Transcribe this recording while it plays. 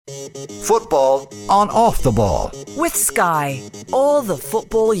Football on Off the Ball. With Sky. All the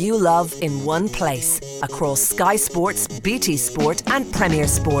football you love in one place. Across Sky Sports, BT Sport and Premier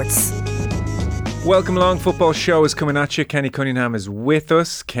Sports. Welcome along. Football Show is coming at you. Kenny Cunningham is with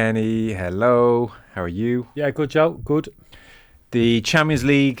us. Kenny, hello. How are you? Yeah, good, Joe. Good. The Champions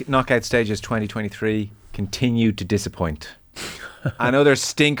League knockout stages 2023 continue to disappoint. Another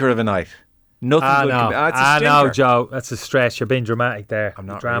stinker of a night. Nothing good. I know, Joe. That's a stretch. You're being dramatic there. I'm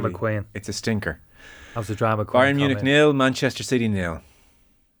not drama really. queen. It's a stinker. How's the drama queen? Bayern Munich 0, Manchester City 0.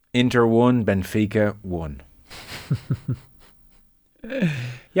 Inter 1, Benfica 1.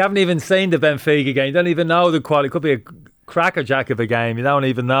 You haven't even seen the Benfica game. You don't even know the quality. It could be a crackerjack of a game. You don't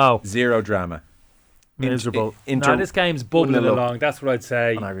even know. Zero drama. Miserable. Inter, this game's bubbling along. That's what I'd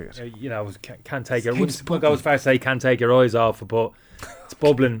say. Can't take it. Wouldn't go as far as say can't take your eyes off it, but it's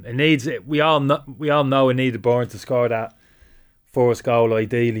bubbling. It needs it. We all know it needed Bourne to score that first goal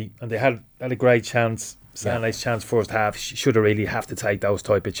ideally, and they had a great chance. Nice chance first half. Should have really have to take those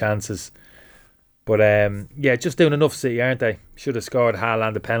type of chances. But just doing enough City, aren't they? Should have scored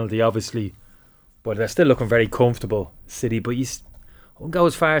Haaland a penalty, obviously, but they're still looking very comfortable, City. But I wouldn't go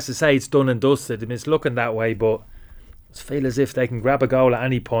as far as to say it's done and dusted. I mean, it's looking that way, but I feel as if they can grab a goal at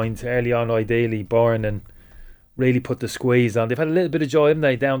any point early on, ideally, Bourne, and really put the squeeze on. They've had a little bit of joy, haven't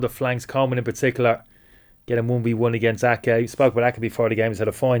they, down the flanks. Coleman in particular, getting 1v1 against Ake. Spoke about Ake before the game. He's had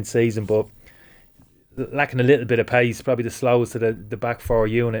a fine season, but lacking a little bit of pace. Probably the slowest of the back four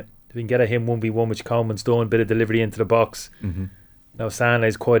unit. If we can get at him 1v1, which Coleman's done, a bit of delivery into the box. Mm-hmm. Now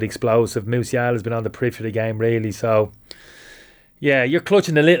Sané's quite explosive. Musiala's been on the periphery of the game, really. So, yeah, you're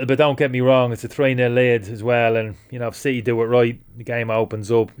clutching a little bit, don't get me wrong. It's a 3-0 lead as well. And, if City do it right, the game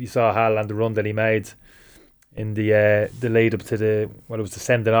opens up. You saw Haaland, the run that he made in the lead up to it was the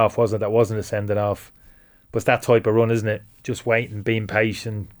sending off, wasn't it? That wasn't a sending off. But it's that type of run, isn't it? Just waiting, being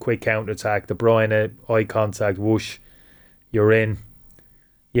patient, quick counter-attack. De Bruyne, eye contact, whoosh, you're in.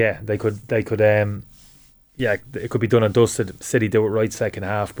 Yeah, it could be done and dusted. City do it right second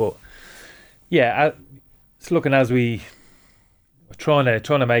half, but yeah, it's looking as we trying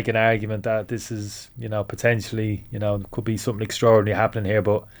to make an argument that this is potentially could be something extraordinary happening here,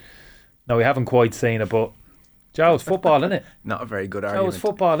 but no, we haven't quite seen it. But Joe, it's football, isn't it? Not a very good argument. Joe, it's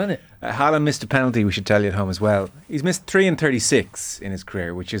football, isn't it? Haaland missed a penalty. We should tell you at home as well. He's missed 3 in 36 in his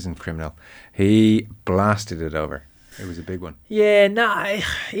career, which isn't criminal. He blasted it over. It was a big one. Yeah,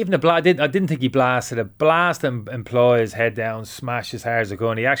 even I didn't think he blasted it. Blast and employ his head down, smash as hard as it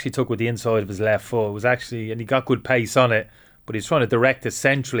could. He actually took with the inside of his left foot. It was actually, and he got good pace on it, but he's trying to direct it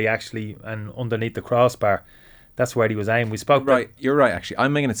centrally actually and underneath the crossbar. That's where he was aiming. We spoke. Right, you're right. Actually,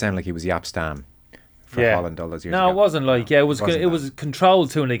 I'm making it sound like he was Yap Stam for Holland all those years ago. No, it wasn't like. Yeah, it was controlled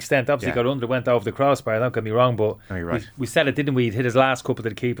to an extent. Obviously, got under, went over the crossbar. Don't get me wrong, but you're right. We said it, didn't we? He hit his last couple of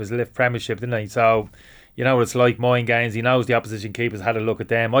the keepers, lift Premiership, didn't he? So. You know what it's like, mind games. He knows the opposition keepers had a look at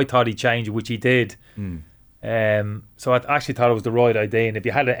them. I thought he'd change it, which he did. So I actually thought it was the right idea. And if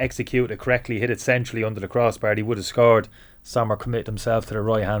you had to execute it correctly, hit it centrally under the crossbar, he would have scored. Sommer committed himself to the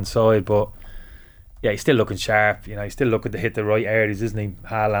right-hand side. But, yeah, he's still looking sharp. He's still looking to hit the right areas, isn't he,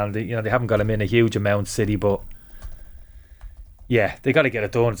 Haaland? They haven't got him in a huge amount, City, but, yeah, they got to get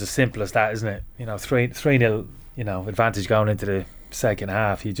it done. It's as simple as that, isn't it? 3-0, advantage going into the second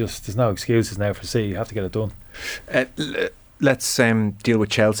half. There's no excuses now for City. You have to get it done. Let's deal with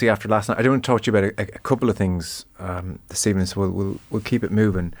Chelsea after last night. I do want to talk to you about a couple of things this evening, so we'll keep it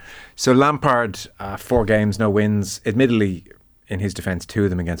moving. So Lampard, 4 games, no wins. Admittedly, in his defence, 2 of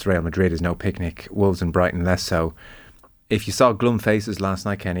them against Real Madrid is no picnic. Wolves and Brighton less so. If you saw glum faces last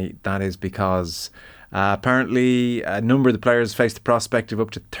night, Kenny, that is because apparently a number of the players faced the prospect of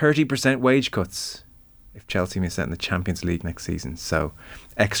up to 30% wage cuts if Chelsea miss out in the Champions League next season. So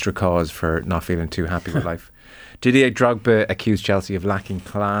extra cause for not feeling too happy with life. Didier Drogba accused Chelsea of lacking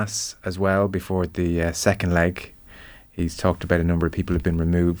class as well before the second leg. He's talked about a number of people who have been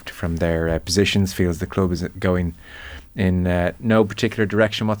removed from their positions, feels the club is going in no particular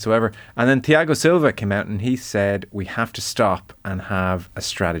direction whatsoever. And then Thiago Silva came out and he said, we have to stop and have a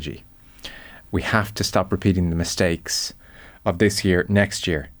strategy. We have to stop repeating the mistakes of this year, next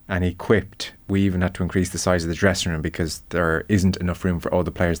year. And he quipped, we even had to increase the size of the dressing room because there isn't enough room for all the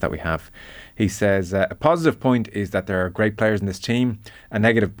players that we have. He says, a positive point is that there are great players in this team. A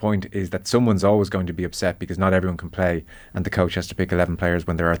negative point is that someone's always going to be upset because not everyone can play and the coach has to pick 11 players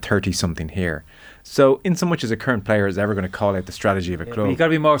when there are 30-something here. So in so much as a current player is ever going to call out the strategy of a club. You've got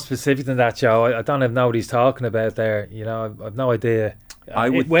to be more specific than that, Joe. I don't even know what he's talking about there. I've no idea.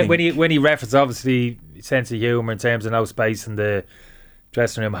 When he referenced, obviously, sense of humour in terms of no space in the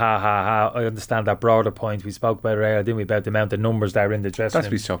dressing room, ha ha ha. I understand that broader point. We spoke about it earlier, didn't we, about the amount of numbers that are in the dressing room.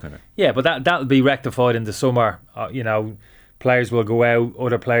 That's what he's talking about. Yeah, but that'll be rectified in the summer. Players will go out,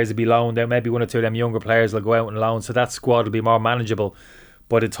 other players will be loaned out. Maybe one or two of them younger players will go out on loan, so that squad will be more manageable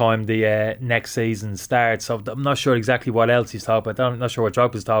by the time the next season starts. So I'm not sure exactly what else he's talking about. I'm not sure what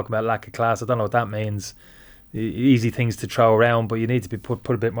Drogba's talking about, lack of class. I don't know what that means. Easy things to throw around, but you need to be put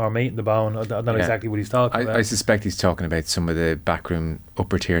a bit more meat in the bone. I don't know exactly what he's talking about. I suspect he's talking about some of the backroom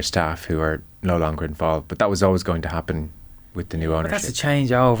upper tier staff who are no longer involved, but that was always going to happen with the new ownership. But that's a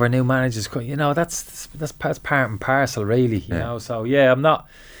change over new managers. That's part and parcel, really. You know. So I'm not.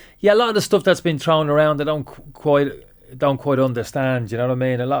 Yeah, a lot of the stuff that's been thrown around, I don't quite understand. You know what I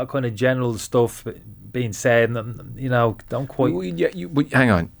mean? A lot of kind of general stuff being said, and don't quite. Hang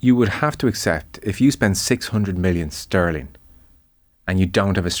on. You would have to accept if you spend 600 million sterling and you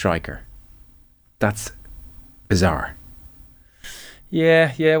don't have a striker. That's bizarre.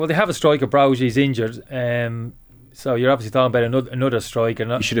 Yeah. Well, they have a striker. Brogie's injured. So you're obviously talking about another striker.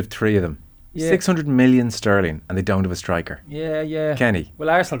 You should have three of them. Yeah. 600 million sterling and they don't have a striker. Yeah. Kenny. Well,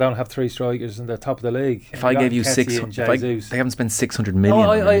 Arsenal don't have three strikers in the top of the league. If I gave you they haven't spent 600 million.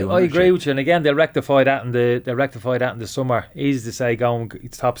 I agree with you. And again, they'll rectify that in the summer. Easy to say going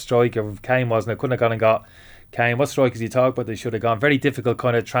top striker. If Kane wasn't, I couldn't have gone and got Kane. What strikers you talk about? They should have gone. Very difficult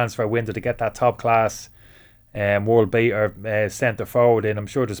kind of transfer window to get that top class world beater centre forward in. I'm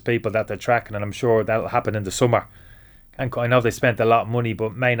sure there's people that they're tracking, and I'm sure that'll happen in the summer. And I know they spent a lot of money,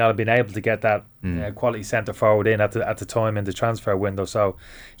 but may not have been able to get that quality centre forward in at the time in the transfer window. So,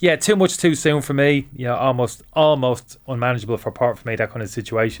 yeah, too much too soon for me. Almost unmanageable for me, that kind of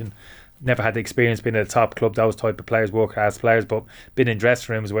situation. Never had the experience being at a top club, those type of players, world class players, but been in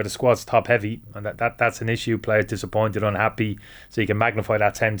dressing rooms where the squad's top heavy, and that's an issue. Players disappointed, unhappy, so you can magnify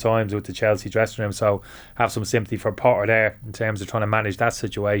that 10 times with the Chelsea dressing room. So have some sympathy for Potter there in terms of trying to manage that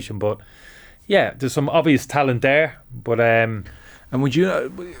situation. But yeah, there's some obvious talent there, but and would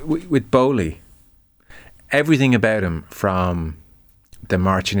you with Bowley, everything about him, from the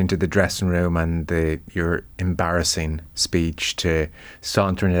marching into the dressing room and your embarrassing speech to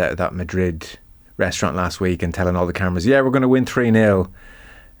sauntering out of that Madrid restaurant last week and telling all the cameras, we're going to win 3-0,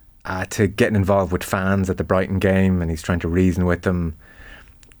 to getting involved with fans at the Brighton game, and he's trying to reason with them.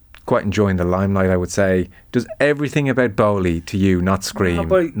 Quite enjoying the limelight, I would say. Does everything about Bowley to you not scream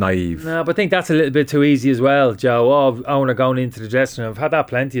naive? No, but I think that's a little bit too easy as well, Joe. Owner going into the dressing room. I've had that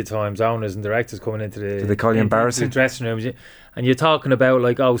plenty of times. Owners and directors coming into the. Do they call you embarrassing? The dressing rooms, and you're talking about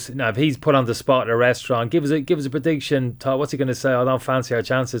like, if he's put on the spot at a restaurant, give us a prediction. What's he going to say? I don't fancy our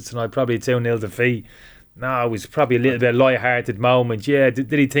chances tonight. Probably 2-0 defeat. No, it was probably a little bit light-hearted moment. Yeah,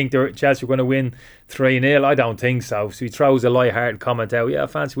 did he think Chelsea were going to win 3-0? I don't think so. So he throws a light-hearted comment out. I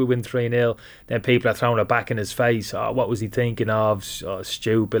fancy we win 3-0. Then people are throwing it back in his face. What was he thinking of?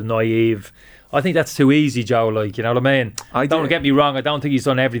 Stupid, naive. I think that's too easy, Joe. You know what I mean? Don't get me wrong. I don't think he's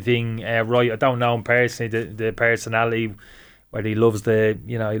done everything right. I don't know him personally, the personality, whether he loves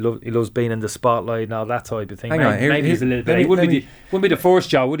he loves being in the spotlight and all that type of thing. Maybe he's a little bit. He wouldn't be the first,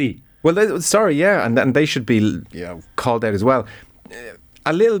 Joe, would he? Well, and they should be called out as well.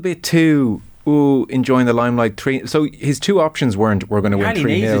 A little bit too enjoying the limelight. So his two options weren't we're going to win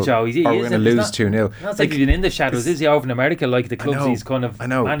 3-0 or we're going to lose 2-0. That's like he's been in the shadows. Is he over in America like the clubs he's kind of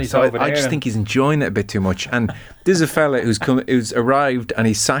managed over there? I just think he's enjoying it a bit too much. And this is a fella who's arrived and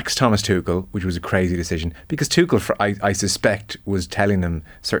he sacks Thomas Tuchel, which was a crazy decision, because Tuchel, I suspect, was telling him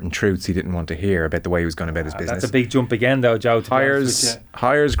certain truths he didn't want to hear about the way he was going about his business. That's a big jump again, though, Joe.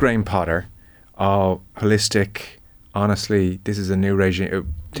 Hires Graham Potter. Holistic. Honestly, this is a new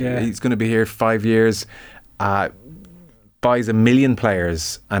regime. He's going to be here 5 years. Buys 1 million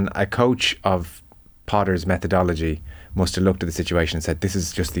players, and a coach of Potter's methodology must have looked at the situation and said, this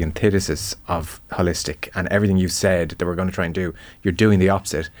is just the antithesis of holistic, and everything you've said that we're going to try and do, you're doing the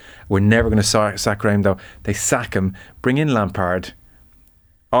opposite. We're never going to sack Graham, though. They sack him, bring in Lampard,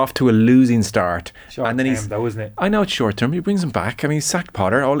 off to a losing start, and then he's though, isn't it? I know it's short term. He brings him back. I mean, he sacked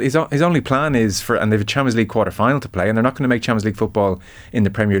Potter. His only plan is and they have a Champions League quarter final to play, and they're not going to make Champions League football in the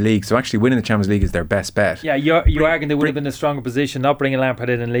Premier League. So actually, winning the Champions League is their best bet. Yeah, you're arguing they would have been in a stronger position, not bringing Lampard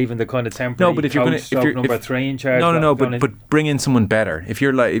in and leaving the kind of temporary. No, but if you're number 3 in charge. No, but bring in someone better. If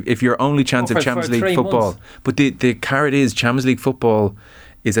your only chance of Champions League football, but the carrot is Champions League football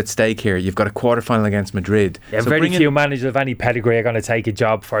is at stake here. You've got a quarter-final against Madrid. Yeah, so very few managers of any pedigree are going to take a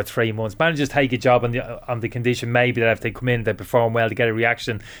job for 3 months. Managers take a job on the condition maybe that if they come in, they perform well, to get a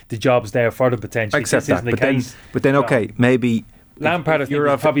reaction, the job's there for them potentially. I accept that. But then, okay, maybe Lampard, I think,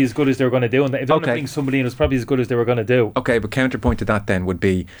 was probably as good as they were going to do, and if they bring somebody in, it was probably as good as they were going to do. Okay, but counterpoint to that then would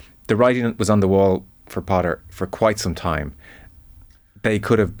be the writing was on the wall for Potter for quite some time. they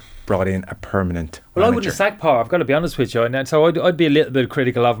could have brought in a permanent Well, manager. I wouldn't have sacked Potter. I've got to be honest with you. And so I'd be a little bit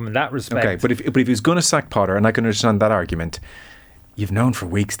critical of him in that respect. Okay, but if he was going to sack Potter, and I can understand that argument, you've known for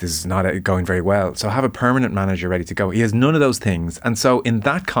weeks this is not going very well. So have a permanent manager ready to go. He has none of those things. And so in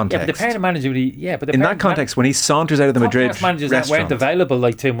that context... Yeah, but the permanent manager... in that context, when he saunters out of the Madrid managers weren't available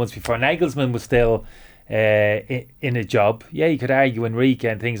like 2 months before. Nagelsmann was still... in a job, you could argue Enrique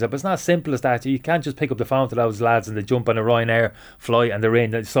and things, but it's not as simple as that. You can't just pick up the phone to those lads and they jump on a Ryanair flight and they're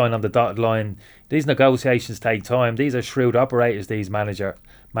in, they sign on the dotted line. These negotiations take time. These are shrewd operators, these managers.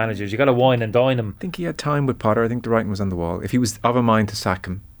 You got to wine and dine them. I think he had time with Potter. I think the writing was on the wall. If he was of a mind to sack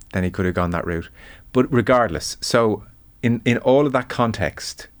him, then he could have gone that route. But regardless, so in all of that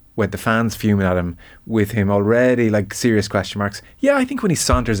context, with the fans fuming at him, with him already like serious question marks. Yeah, I think when he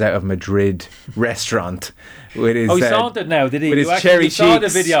saunters out of Madrid restaurant with his... he sauntered now, did he? With his you cherry cheeks. Saw the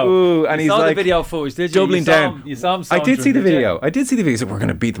video. Ooh, and you he's saw like the video footage, did you? Doubling down. You saw him I did see the video. You? I did see the video. He's like, we're going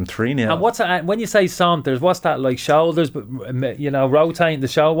to beat them 3-0. And what's that, when you say saunters, what's that like? Shoulders, but rotating the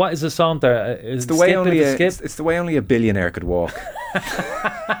shoulder. What is a saunter? It's the way only a billionaire could walk.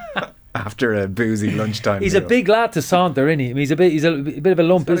 After a boozy lunchtime he's meal. A big lad to saunter, isn't he? I mean, he's a bit of a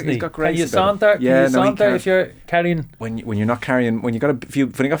lump, isn't he? Can you saunter? Yeah, can you saunter if you're carrying? When you're not carrying, when you got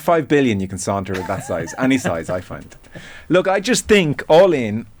 5 billion, you can saunter at that size, any size. I find. Look, I just think all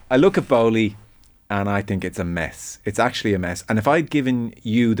in. I look at Bowley, and I think it's a mess. It's actually a mess. And if I'd given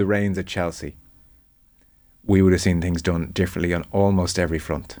you the reins at Chelsea, we would have seen things done differently on almost every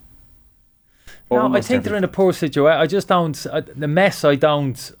front. No, I think they're in a poor situation. I just don't. The mess. I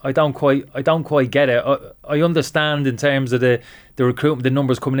don't quite get it. I understand in terms of the recruitment, the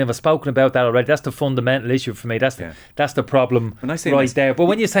numbers coming in. I've spoken about that already. That's the fundamental issue for me. That's the problem when I say right mess, there. But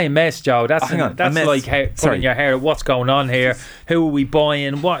when you say mess, Joe, that's like pulling your hair. What's going on here? Who are we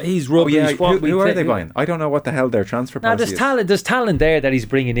buying? What he's rubbish. Who are they buying? I don't know what the hell their transfer policy is. There's talent there that he's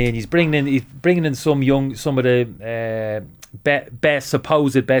bringing in. He's bringing in some of the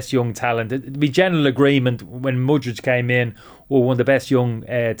supposed best young talent. It'd be general agreement when Mudryk came in, one of the best young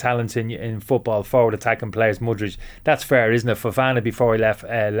talents in football, forward attacking players. Mudryk, that's fair, isn't it? Fofana before he left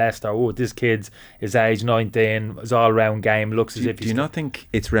Leicester, this kid is age 19, his all round game looks as if he's... Do you not think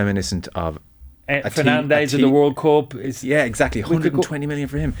it's reminiscent of Fernandes of the World Cup? Yeah, exactly. 120 million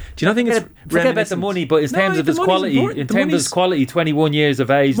for him. Do you not think it's forget about the money, but in terms of his quality, 21 years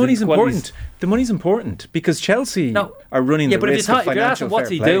of age, the money's important. The money's important because Chelsea are running the risk of financial fair play. If you ask him what's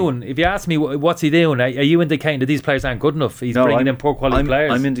he doing, if you ask me what's he doing, are you indicating that these players aren't good enough? He's bringing in poor quality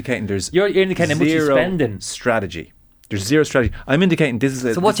players. I'm indicating you're indicating how much he's spending. Strategy. There's zero strategy. I'm indicating this is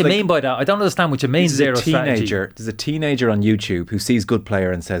a... So what do you mean by that? I don't understand what you mean, zero strategy. There's a teenager on YouTube who sees good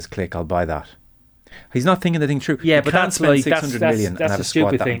player and says, click, I'll buy that. He's not thinking the thing through. Yeah, but that's like that's a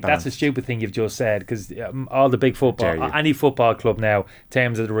stupid thing. That's a stupid thing you've just said because all the big football, any football club now, in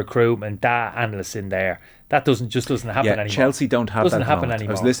terms of the recruitment, data analysts in there, that doesn't happen anymore. Chelsea don't have doesn't that. Happen anymore.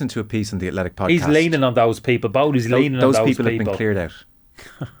 anymore. I was listening to a piece on the Athletic podcast. He's leaning on those people. Bowley's leaning on those people. Those people have been cleared out.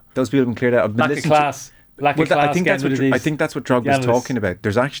 Those people have been cleared out. I've been lack of class. I think that's what Drogba's talking about.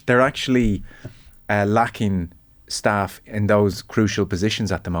 They're actually lacking staff in those crucial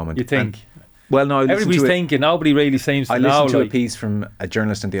positions at the moment. You think? Well, no, everybody's thinking. Nobody really seems to know. I listened to a piece from a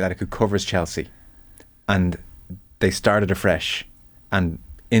journalist in The Athletic who covers Chelsea, and they started afresh, and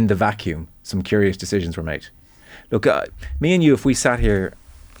in the vacuum, some curious decisions were made. Look, me and you, if we sat here,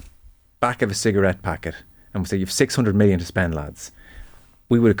 back of a cigarette packet, and we said, you've 600 million to spend, lads,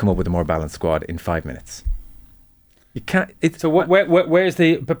 we would have come up with a more balanced squad in 5 minutes. You can't. So where's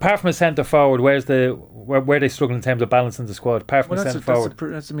the? Apart from a centre forward, where are they struggling in terms of balancing the squad? Apart from a centre forward,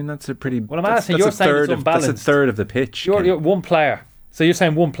 that's a pretty. Well, I'm asking. You're saying it's unbalanced. That's a third of the pitch. You're one player. So you're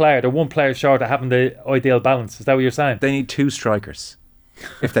saying one player. They're one player short of having the ideal balance. Is that what you're saying? They need 2 strikers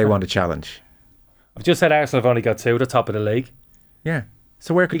if they want a challenge. I've just said Arsenal have only got 2, the top of the league. Yeah.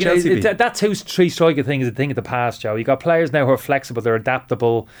 So where could Chelsea be? That 2-3 striker thing is a thing of the past, Joe. You got players now who are flexible, they're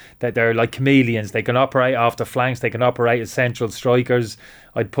adaptable, that they're like chameleons. They can operate off the flanks, they can operate as central strikers.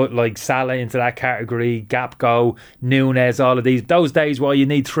 I'd put like Salah into that category, Gapgo, Nunes, all of these. Those days where you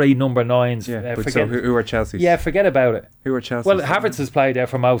need 3 number 9s. Yeah, so who are Chelsea's? Yeah, forget about it. Who are Chelsea's? Well, Havertz has played there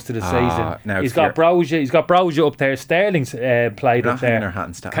for most of the season. Now he's got Brozier up there. Sterling's played up there.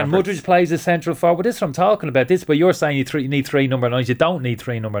 Can Mudryk play as a central forward? This is what I'm talking about. But you're saying you need 3 number 9s. You don't need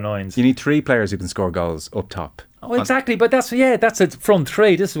 3 number 9s. You need 3 players who can score goals up top. Oh, exactly, but that's a front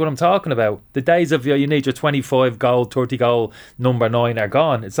three. This is what I'm talking about. The days of you need your 25 goal, 30 goal number 9 are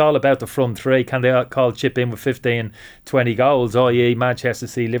gone. It's all about the front three. Can they call chip in with 15, 20 goals? i.e. Manchester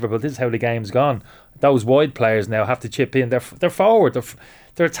City, Liverpool. This is how the game's gone. Those wide players now have to chip in. They're forward.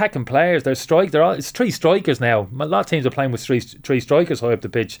 They're attacking players. It's 3 strikers now. A lot of teams are playing with three strikers high up the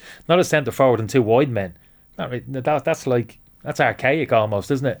pitch, not a centre forward and 2 wide men. That's archaic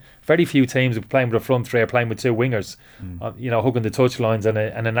almost, isn't it? Very few teams are playing with a front three are playing with 2 wingers, hugging the touchlines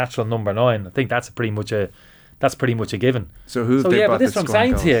and a natural number 9. I think that's pretty much a given. So this is what I'm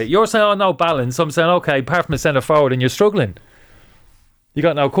saying to you. You're saying, no balance. I'm saying, okay, apart from a centre forward, and you're struggling. You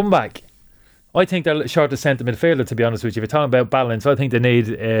got no comeback. I think they're short of centre midfielder, to be honest with you. If you're talking about balance, I think they need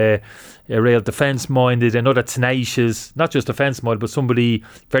a real defence-minded, another tenacious, not just defence-minded, but somebody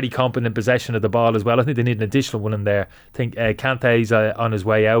very competent in possession of the ball as well. I think they need an additional one in there. I think Kante's on his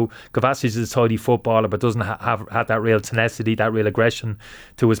way out. Kovacic is a tidy footballer, but doesn't have that real tenacity, that real aggression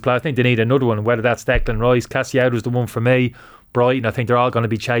to his play. I think they need another one, whether that's Declan Rice. Cassiato's the one for me. Brighton, I think they're all going to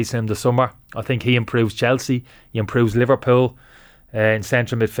be chasing him this summer. I think he improves Chelsea. He improves Liverpool. In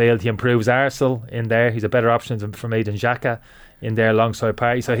central midfield, he improves Arsenal in there. He's a better option for me than Xhaka in there alongside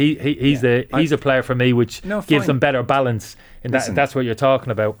Partey. So he's a player for me which gives them better balance. And that's what you're talking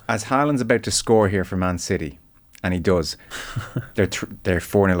about. As Haaland's about to score here for Man City, and he does, they're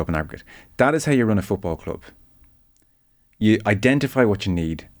 4-0 up in aggregate. That is how you run a football club. You identify what you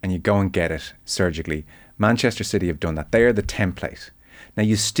need and you go and get it surgically. Manchester City have done that. They are the template. Now,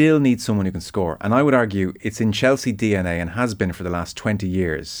 you still need someone who can score. And I would argue it's in Chelsea DNA and has been for the last 20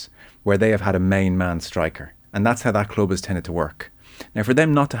 years where they have had a main man striker. And that's how that club has tended to work. Now, for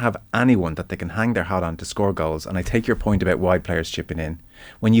them not to have anyone that they can hang their hat on to score goals, and I take your point about wide players chipping in,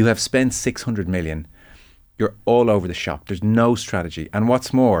 when you have spent 600 million, you're all over the shop. There's no strategy. And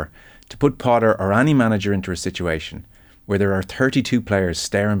what's more, to put Potter or any manager into a situation where there are 32 players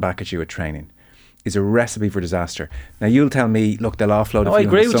staring back at you at training is a recipe for disaster. Now you'll tell me, look, they'll offload a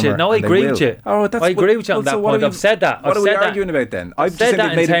few in the summer. I agree with you. Oh, that's I agree with you on that point. I've said that. What are we arguing about then? I've said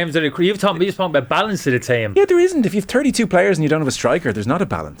that in terms of you've talking about balance of the team. Yeah, there isn't. If you have 32 players and you don't have a striker, there's not a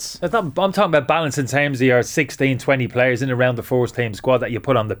balance. I'm talking about balance in terms of your 16, 20 players in around the first team squad that you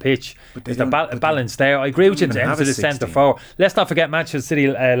put on the pitch. There's a balance there. I agree with you in terms of the centre forward. Let's not forget Manchester City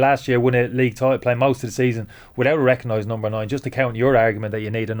last year won a league title, playing most of the season without a recognised number 9. Just to count your argument that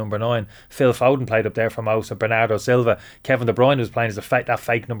you need a number 9. Phil Foden played up there for most. Bernardo Silva, Kevin De Bruyne was playing as that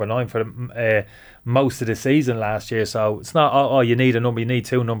fake number 9 for most of the season last year. So it's not you need you need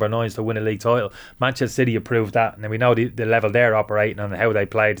 2 number 9s to win a league title. Manchester City approved that, and then we know the level they're operating on and how they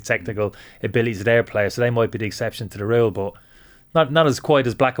play, the technical abilities of their players. So they might be the exception to the rule, but not as quite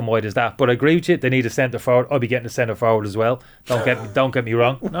as black and white as that. But I agree with you, they need a centre forward. I'll be getting a centre forward as well. Don't get me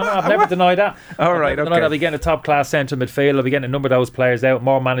wrong. No, I've never denied that. All right, okay. I'll be getting a top class centre midfield. I'll be getting a number of those players out,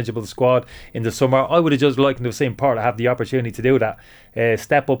 more manageable squad in the summer. I would have just liked to have seen Porter have the opportunity to do that.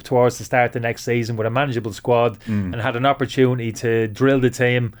 Step up towards the start of the next season with a manageable squad and had an opportunity to drill the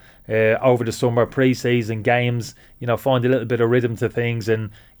team over the summer, pre-season games, find a little bit of rhythm to things and,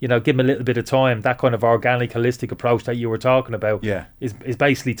 give them a little bit of time. That kind of organic, holistic approach that you were talking about is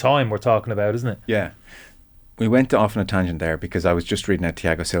basically time we're talking about, isn't it? Yeah. We went off on a tangent there because I was just reading out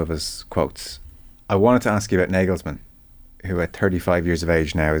Thiago Silva's quotes. I wanted to ask you about Nagelsmann, who at 35 years of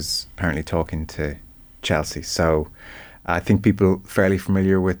age now is apparently talking to Chelsea. So I think people fairly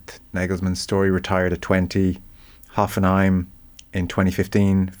familiar with Nagelsmann's story. Retired at 20, Hoffenheim in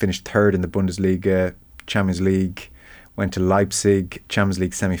 2015, finished third in the Bundesliga, Champions League, went to Leipzig, Champions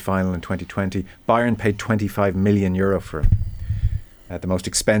League semi-final in 2020. Bayern paid €25 million for him, the most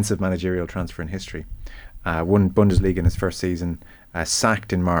expensive managerial transfer in history. Won Bundesliga in his first season,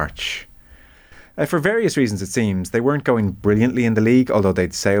 sacked in March. For various reasons, it seems. They weren't going brilliantly in the league, although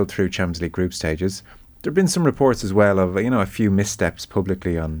they'd sailed through Champions League group stages. There have been some reports as well of, a few missteps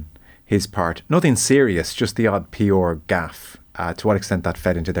publicly on his part. Nothing serious, just the odd PR gaffe. To what extent that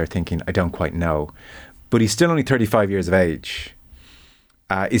fed into their thinking, I don't quite know. But he's still only 35 years of age.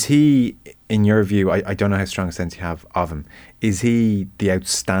 Is he, in your view, I don't know how strong a sense you have of him, is he the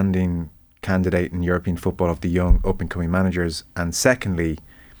outstanding candidate in European football of the young up-and-coming managers? And secondly,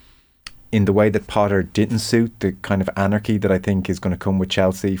 in the way that Potter didn't suit the kind of anarchy that I think is going to come with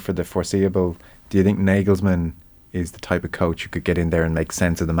Chelsea for the foreseeable, do you think Nagelsmann is the type of coach who could get in there and make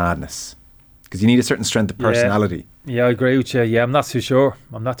sense of the madness? Because you need a certain strength of personality. Yeah, I agree with you. Yeah, I'm not too sure.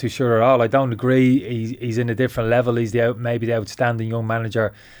 I'm not too sure at all. I don't agree. He's in a different level. He's maybe the outstanding young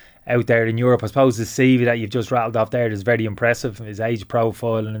manager out there in Europe. I suppose the CV that you've just rattled off there is very impressive. His age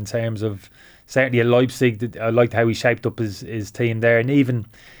profile, and in terms of certainly at Leipzig, I liked how he shaped up his team there, and even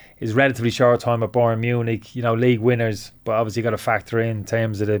his relatively short time at Bayern Munich, league winners, but obviously got to factor in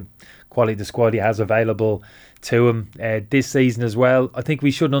terms of the quality of the squad he has available to him this season as well. I think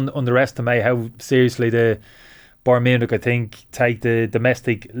we shouldn't underestimate how seriously the Bayern Munich, I think, take the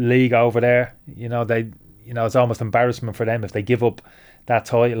domestic league over there. It's almost embarrassment for them if they give up that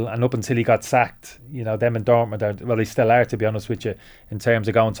title. And up until he got sacked, them and Dortmund, they still are, to be honest with you, in terms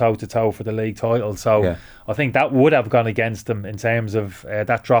of going toe to toe for the league title. So I think that would have gone against them in terms of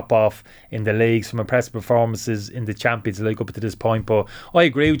that drop off in the league. Some impressive performances in the Champions League up to this point. But I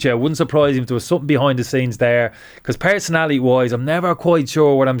agree with you. It wouldn't surprise him if there was something behind the scenes there. Because personality wise, I'm never quite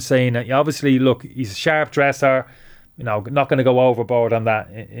sure what I'm saying. Obviously, look, he's a sharp dresser. Not going to go overboard on that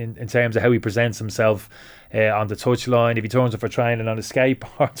in terms of how he presents himself on the touchline. If he turns up for training on a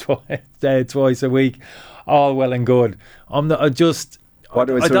skateboard twice a week, all well and good. I don't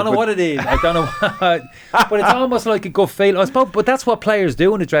know what it is. I don't know, but it's almost like a gut feel, I suppose. But that's what players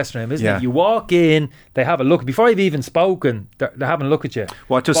do in the dressing room, isn't it? You walk in, they have a look before you've even spoken. They're having a look at you.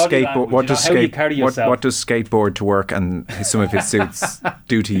 What does skateboard to work and some of his suits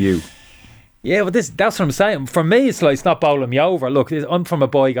do to you? Yeah, but that's what I'm saying. For me, it's not bowling me over. Look, I'm from a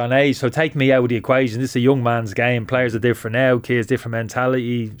bygone age, so take me out of the equation. This is a young man's game. Players are different now. Kids, different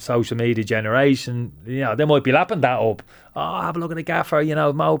mentality. Social media generation. They might be lapping that up. Oh, have a look at the gaffer.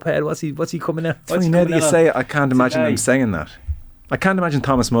 Moped. What's he coming in? It's funny now that you say it. I can't imagine them saying that. I can't imagine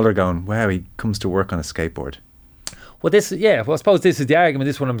Thomas Muller going, "Wow, he comes to work on a skateboard." Well, I suppose this is the argument.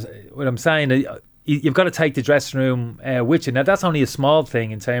 This is what I'm saying. You've got to take the dressing room with you. Now, that's only a small thing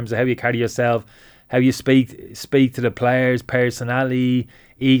in terms of how you carry yourself, how you speak to the players, personality,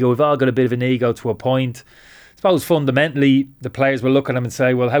 ego. We've all got a bit of an ego to a point. I suppose fundamentally, the players will look at him and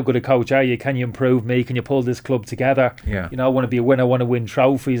say, well, how good a coach are you? Can you improve me? Can you pull this club together? Yeah. I want to be a winner. I want to win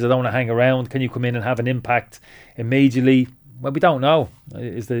trophies. I don't want to hang around. Can you come in and have an impact immediately? Well, we don't know.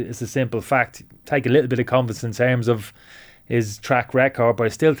 It's the simple fact. Take a little bit of confidence in terms of his track record, but I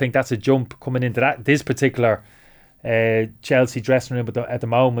still think that's a jump coming into this particular Chelsea dressing room at the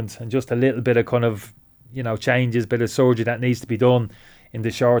moment, and just a little bit of kind of changes, bit of surgery that needs to be done in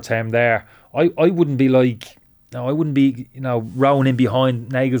the short term there. I wouldn't be rowing in behind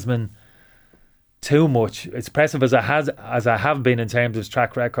Nagelsmann too much. It's impressive as I have been in terms of his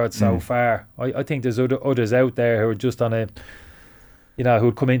track record so far. I think there's others out there who are just on who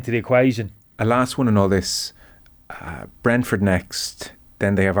would come into the equation. A last one in all this. Brentford next,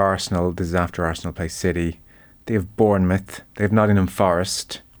 then they have Arsenal. This is after Arsenal play City. They have Bournemouth, they have Nottingham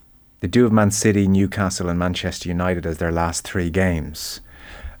Forest, they do have Man City, Newcastle and Manchester United as their last 3 games.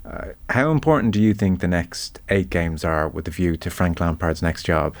 How important do you think the next 8 games are with the view to Frank Lampard's next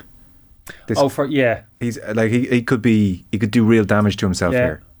job? He's he could do real damage to himself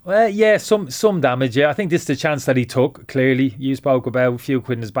here. Well, yeah, some damage. Yeah, I think this is the chance that he took. Clearly, you spoke about a few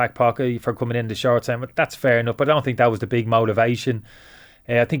quid in his back pocket for coming in the short term. That's fair enough, but I don't think that was the big motivation.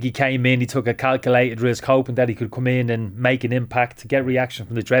 I think he came in, he took a calculated risk, hoping that he could come in and make an impact, to get reaction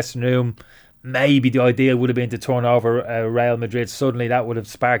from the dressing room. Maybe the idea would have been to turn over Real Madrid. Suddenly that would have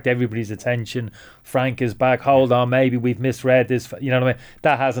sparked everybody's attention. Frank is back. Hold on, maybe we've misread this. You know what I mean?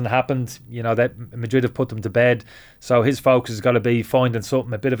 That hasn't happened. That Madrid have put them to bed. So his focus has got to be finding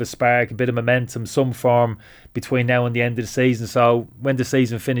something, a bit of a spark, a bit of momentum, some form between now and the end of the season. So when the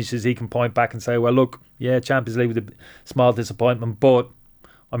season finishes, he can point back and say, well, look, yeah, Champions League was a small disappointment, but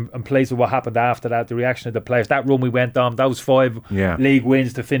I'm pleased with what happened after that, the reaction of the players. That run we went on, those 5 league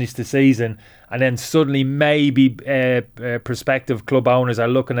wins to finish the season. And then suddenly maybe prospective club owners are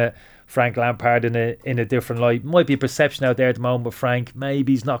looking at Frank Lampard in a different light. Might be a perception out there at the moment with Frank.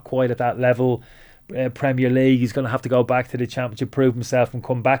 Maybe he's not quite at that level. Premier League, he's going to have to go back to the Championship, prove himself and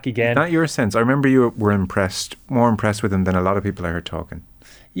come back again. Is that your sense? I remember you were more impressed with him than a lot of people I heard talking.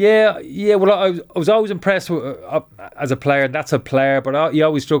 Yeah. Well, I was always impressed with, as a player. That's a player, but he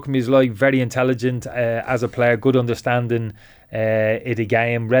always struck me as very intelligent as a player, good understanding of the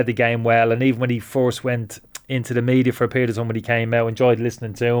game, read the game well, and even when he first went into the media for a period of time when he came out, enjoyed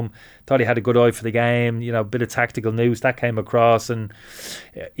listening to him. Thought he had a good eye for the game. A bit of tactical news that came across, and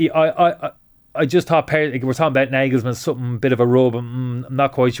I just thought we're talking about Nagelsmann, something bit of a rub. I'm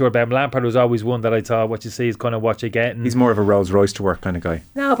not quite sure about him. Lampard was always one that I thought what you see is kind of what you get. And he's more of a Rolls Royce to work kind of guy.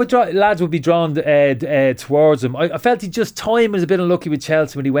 No, but lads would be drawn towards him. I felt time was a bit unlucky with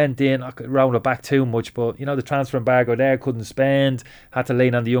Chelsea when he went in. I could round it back too much, but the transfer embargo there, couldn't spend, had to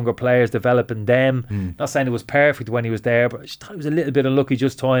lean on the younger players, developing them. Not saying it was perfect when he was there, but I just thought he was a little bit unlucky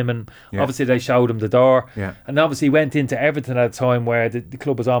just time, and obviously they showed him the door. Yeah. And obviously he went into Everton at a time where the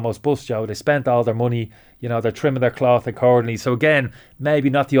club was almost bust, Joe. They spent spent all their money. They're trimming their cloth accordingly. So again, maybe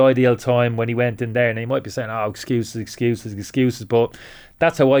not the ideal time when he went in there. And he might be saying, excuses. But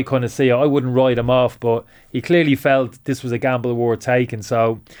that's how I kind of see it. I wouldn't write him off, but he clearly felt this was a gamble worth taking.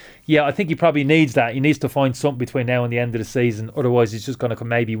 So, yeah, I think he probably needs that. He needs to find something between now and the end of the season. Otherwise, he's just going to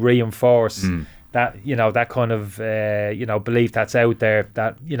maybe reinforce that, that kind of, belief that's out there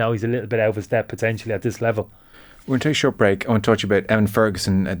that, he's a little bit out of his step potentially at this level. We're going to take a short break. I want to talk to you about Evan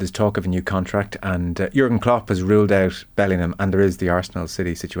Ferguson. There's talk of a new contract, and Jurgen Klopp has ruled out Bellingham, and there is the Arsenal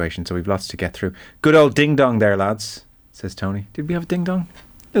City situation, so we've lots to get through. Good old ding-dong there, lads, says Tony. Did we have a ding-dong?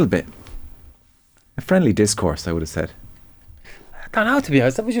 A little bit. A friendly discourse, I would have said. I don't know, to be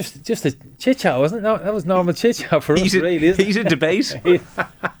honest. That was just a chit-chat, wasn't it? No, that was normal chit-chat for us, really, isn't it? Heated debate.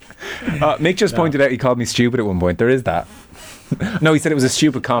 Mick just pointed out he called me stupid at one point. There is that. No, he said it was a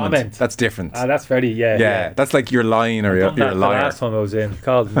stupid comment. That's different. That's very, yeah. That's like you're lying or you're a liar. Last time I was in,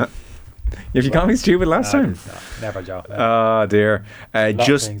 called me. If you called me stupid last time? No, never, Joe. Oh dear.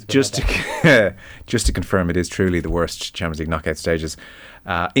 Just to confirm, it is truly the worst Champions League knockout stages.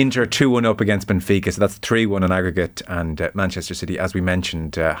 Inter 2-1 up against Benfica, so that's 3-1 on aggregate. And Manchester City, as we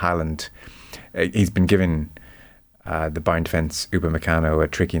mentioned, Haaland, he's been given the Bayern defence, Upamecano, a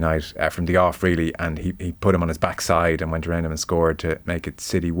tricky night from the off, really, and he put him on his backside and went around him and scored to make it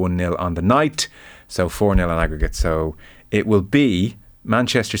City 1-0 on the night, so 4-0 on aggregate. So it will be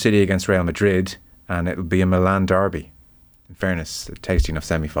Manchester City against Real Madrid, and it will be a Milan derby. In fairness, a tasty enough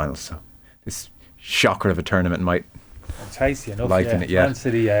semi-finals, so this shocker of a tournament might tasty enough, lifen it, yeah. Man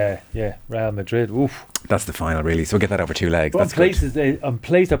City, Real Madrid, oof. That's the final, really. So we'll get that over 2 legs. Well, I'm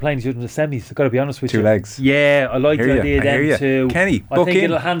pleased they're playing each other in the semis. I've got to be honest with you. 2 legs. Yeah, I like the idea of them too. Kenny, I think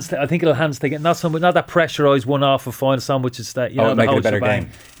it'll enhance to get not that pressurised one off of final song, which is that make it a better game.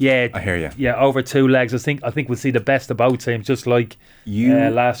 Yeah, I hear you. Yeah, over 2 legs. I think we'll see the best of both teams, just like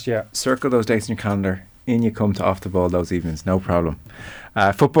last year. Circle those dates in your calendar. In you come to Off the Ball those evenings, no problem.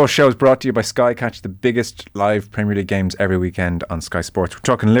 Football show is brought to you by Sky. Catch the biggest live Premier League games every weekend on Sky Sports. We're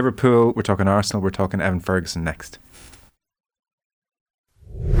talking Liverpool, we're talking Arsenal, we're talking Evan Ferguson next.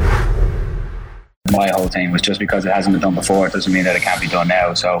 My whole thing was just because it hasn't been done before, it doesn't mean that it can't be done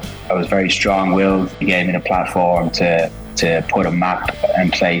now. So I was very strong-willed. He gave me the platform to put a map in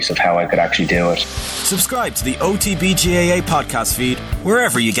place of how I could actually do it. Subscribe to the OTBGAA podcast feed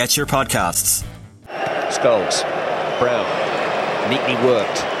wherever you get your podcasts. Scholes, Brown, neatly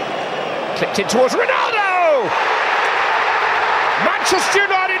worked, clipped in towards Ronaldo. Manchester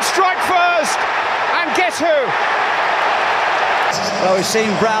United strike first, and guess who? Well, we've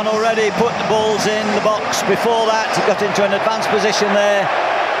seen Brown already put the balls in the box. Before that, he got into an advanced position there,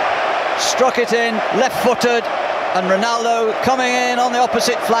 struck it in, left-footed, and Ronaldo coming in on the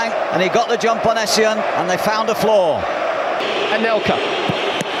opposite flank, and he got the jump on Essien, and they found a flaw. Anelka.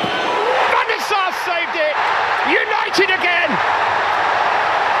 Saved it. United again.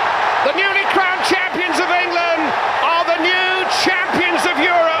 The newly crowned champions of England are the new champions of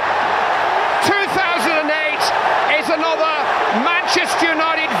Europe. 2008 is another Manchester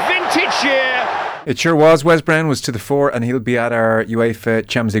United vintage year. It sure was. Wes Brown was to the fore, and he'll be at our UEFA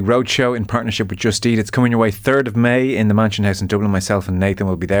Champions League Roadshow in partnership with Just Eat. It's coming your way 3rd of May in the Mansion House in Dublin. Myself and Nathan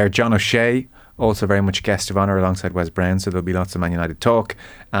will be there. John O'Shea, also very much guest of honour alongside Wes Brown, so there'll be lots of Man United talk.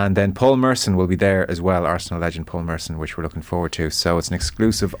 And then Paul Merson will be there as well, Arsenal legend Paul Merson, which we're looking forward to. So it's an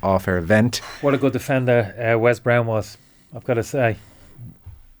exclusive off-air event. What a good defender Wes Brown was, I've got to say.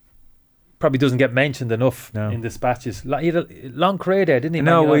 Probably doesn't get mentioned enough in dispatches. He had a long career there, didn't he?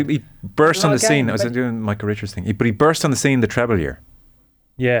 No, he burst on the scene. I was doing Michael Richards thing, but he burst on the scene the treble year.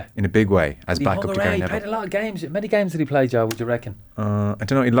 Yeah, in a big way as backup to Gary Neville. He played a lot of games. Many games did he play, Joe? Would you reckon? I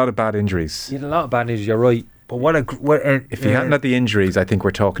don't know. He had a lot of bad injuries. He had a lot of bad injuries. You're right. But if he hadn't had the injuries, I think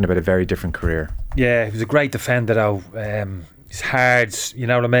we're talking about a very different career. Yeah, he was a great defender, though. He's hard. You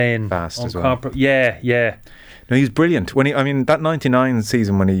know what I mean? Fast as well. Yeah. No, he's brilliant. That '99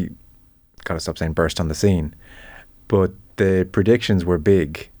 season when he, gotta stop saying burst on the scene, but the predictions were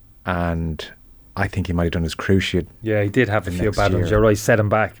big, and I think he might have done his cruciate. Yeah, he did have a few bad ones. You're right, set him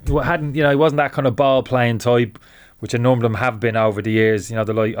back. He wasn't that kind of ball playing type, which a number of them have been over the years.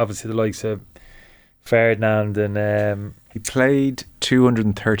 Obviously the likes of Ferdinand and he played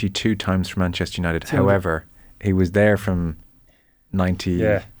 232 times for Manchester United. However, he was there from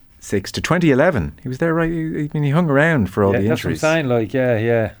 96 to 2011. He was there, right? He hung around for all the injuries. That's what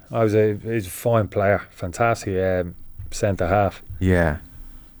I'm saying. He's a fine player, fantastic centre half. Yeah.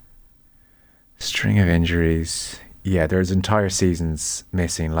 String of injuries. Yeah, there's entire seasons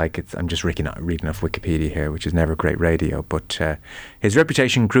missing. I'm just reading off Wikipedia here, which is never great radio. But his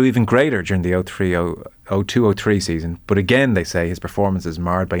reputation grew even greater during the 02-03 season. But again, they say his performance is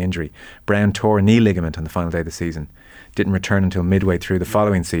marred by injury. Brown tore a knee ligament on the final day of the season. Didn't return until midway through the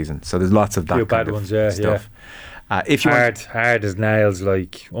following season. So there's lots of that kind of stuff. Yeah. If you hard as nails,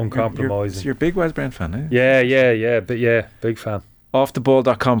 like uncompromising. You're a big West Brown fan, eh? Yeah. But yeah, big fan.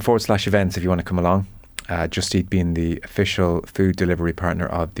 Offtheball.com/events if you want to come along. Just Eat being the official food delivery partner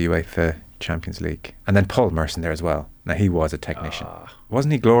of the UEFA Champions League. And then Paul Merson there as well. Now, he was a technician.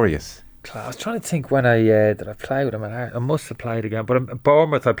 Wasn't he glorious? I was trying to think when did I play with him at I must have played again. But at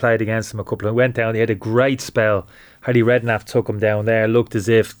Bournemouth, I played against him a couple. I went down, he had a great spell. Harry Redknapp took him down there. Looked as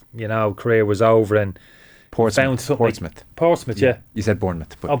if, career was over. And Portsmouth, yeah. You said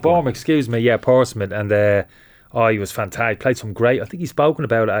Bournemouth. Bournemouth, excuse me. Yeah, Portsmouth. And he was fantastic. Played some great. I think he's spoken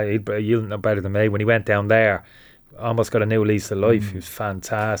about it. You'll know better than me. When he went down there, almost got a new lease of life. He was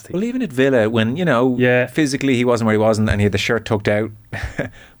fantastic. Well, even at Villa, when physically he wasn't where he wasn't, and he had the shirt tucked out,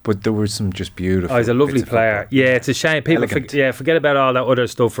 but there was some just beautiful. He's a lovely player. Yeah, it's a shame people forget about all that other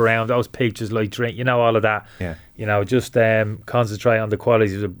stuff around those pictures, like drink, all of that. Yeah, just concentrate on the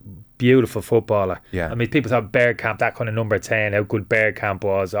qualities. He was a beautiful footballer. Yeah, I mean, people thought Bergkamp, that kind of number 10, how good Bergkamp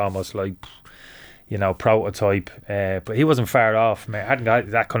was, almost like, prototype. But he wasn't far off. I hadn't got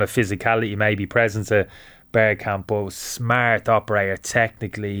that kind of physicality, maybe presence of Bergkamp, but was smart operator,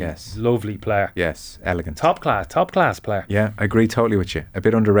 technically, lovely player. Yes, elegant. Top class player. Yeah, I agree totally with you. A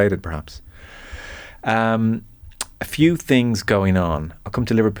bit underrated, perhaps. A few things going on. I'll come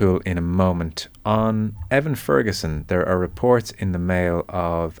to Liverpool in a moment. On Evan Ferguson, there are reports in the Mail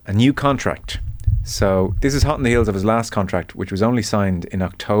of a new contract. So this is hot on the heels of his last contract, which was only signed in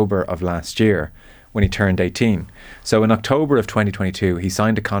October of last year when he turned 18. So in October of 2022, he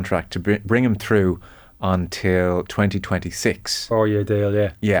signed a contract to bring him through until 2026. 4-year deal,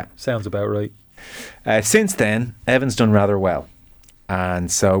 yeah. Yeah. Sounds about right. Since then, Evan's done rather well.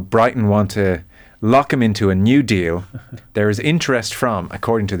 And so Brighton want to lock him into a new deal. There is interest from,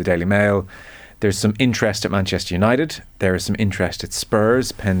 according to the Daily Mail, there's some interest at Manchester United. There is some interest at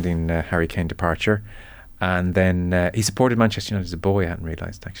Spurs, pending Harry Kane departure. And then he supported Manchester United as a boy, I hadn't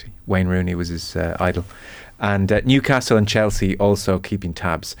realised, actually. Wayne Rooney was his idol. And Newcastle and Chelsea also keeping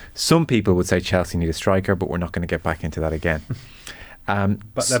tabs. Some people would say Chelsea need a striker, but we're not going to get back into that again. But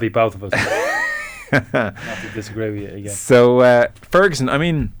that'd be both of us. Not to disagree with you again. So, Ferguson, I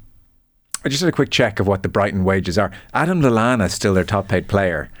mean, I just had a quick check of what the Brighton wages are. Adam Lallana is still their top paid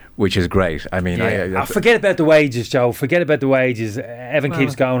player, which is great. I mean, forget about the wages, Joe. Forget about the wages. Evan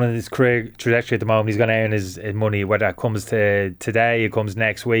keeps going on his career trajectory at the moment. He's going to earn his money, whether it comes to today, it comes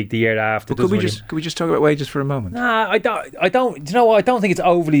next week, the year after. Could we just talk about wages for a moment? Nah, I don't. Do you know what? I don't think it's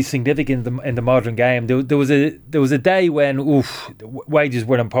overly significant in the modern game. There was a day when wages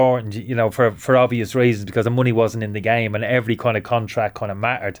were important, for obvious reasons, because the money wasn't in the game and every kind of contract kind of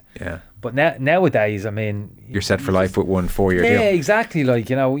mattered. Yeah. But nowadays, I mean, you're set for life with one 4-year deal. Yeah, exactly. Like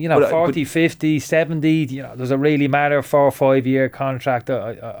 40, 50, 70. Does it really matter? 4 or 5 year contract?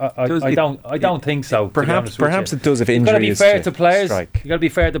 I don't think so. Perhaps it does if injury. You've got to be fair to players. Strike. You got to be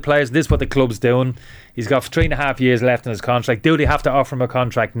fair to players. This is what the club's doing. He's got 3.5 years left in his contract. Do they have to offer him a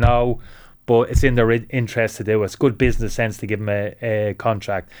contract? No. But it's in their interest to do it. It's good business sense to give him a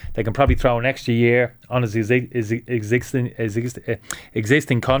contract. They can probably throw an extra year on his existing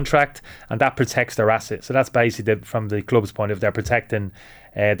contract, and that protects their asset. So that's basically from the club's point of view, they're protecting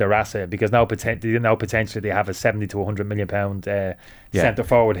their asset, because potentially they have a 70 to 100 million pound centre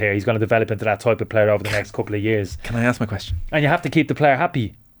forward here. He's going to develop into that type of player over the next couple of years. Can I ask my question? And you have to keep the player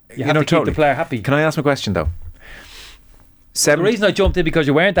happy. You have to keep the player happy. Can I ask my question though? The reason I jumped in because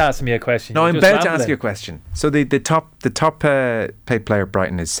you weren't asking me a question. No, I'm about to ask you a question. So the top paid player at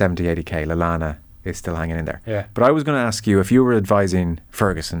Brighton is 70, 80k. Lallana is still hanging in there. Yeah. But I was going to ask you, if you were advising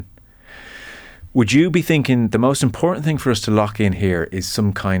Ferguson, would you be thinking the most important thing for us to lock in here is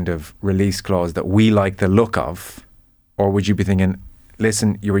some kind of release clause that we like the look of? Or would you be thinking,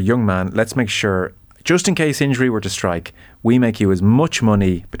 listen, you're a young man, let's make sure, just in case injury were to strike, we make you as much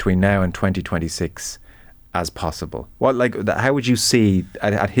money between now and 2026 as possible? How would you see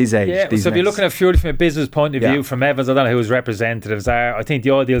at his age? Yeah, so if you're looking at purely from a business point of view, from Evans, I don't know who his representatives are. I think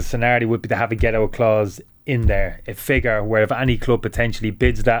the ideal scenario would be to have a get-out clause in there, a figure where if any club potentially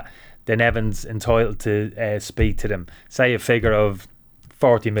bids that, then Evans entitled to speak to them. Say a figure of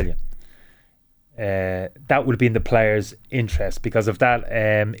 40 million. That would be in the player's interest, because if that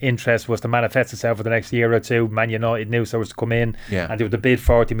interest was to manifest itself for the next year or two, Man United knew so was to come in and they would bid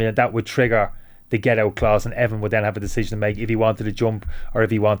 40 million, that would trigger the get out clause, and Evan would then have a decision to make if he wanted to jump or if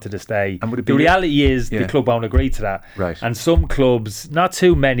he wanted to stay. And would it the be reality is the club won't agree to that. Right. And some clubs, not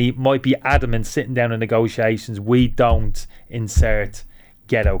too many, might be adamant sitting down in negotiations. We don't insert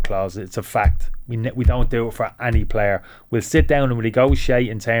get out clause. It's a fact. We don't do it for any player. We'll sit down and we'll negotiate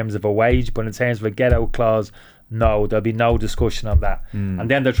in terms of a wage, but in terms of a get out clause, no, there'll be no discussion on that. And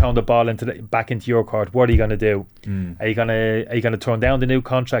then they're throwing the ball back into your court. What are you going to do? Are you going to turn down the new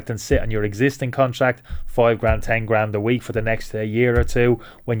contract and sit on your existing contract, $5 grand, $10 grand a week for the next year or two,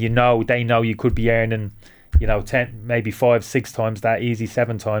 when they know you could be earning, 10, maybe 5, 6 times that, easy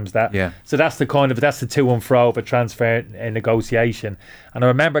 7 times that. Yeah. So that's the to and fro of a transfer negotiation. And I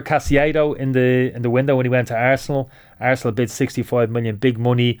remember Casiado in the window when he went to Arsenal. Arsenal bid 65 million, big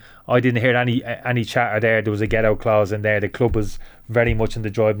money. I didn't hear any chatter there. There was a get out clause in there. The club was very much in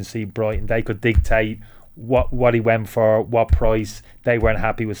the driving seat. Brighton, they could dictate what he went for, what price. They weren't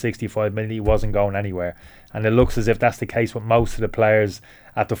happy with 65 million. He wasn't going anywhere. And it looks as if that's the case with most of the players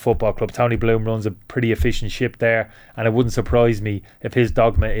at the football club. Tony Bloom runs a pretty efficient ship there, and it wouldn't surprise me if his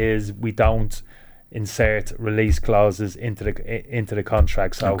dogma is we don't insert release clauses into the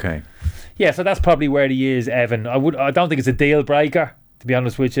contract. So okay, yeah, so that's probably where he is, Evan. I don't think it's a deal breaker, to be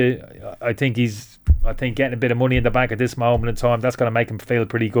honest with you. I think getting a bit of money in the bank at this moment in time, that's going to make him feel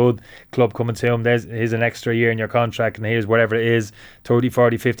pretty good. Club coming to him, here's an extra year in your contract, and here's whatever it is, 30,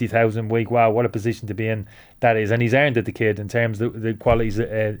 40, 50,000 a week. Wow, what a position to be in that is. And he's earned it, the kid, in terms of the qualities,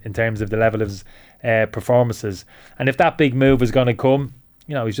 in terms of the level of his performances. And if that big move is going to come,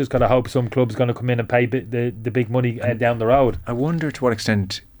 he's just got to hope some club's going to come in and pay the big money down the road. I wonder to what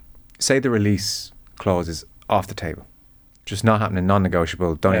extent, say the release clause is off the table, just not happening,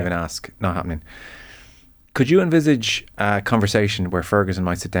 non-negotiable, don't even ask, not happening. Could you envisage a conversation where Ferguson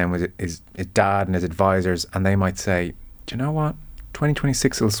might sit down with his dad and his advisors, and they might say, do you know what,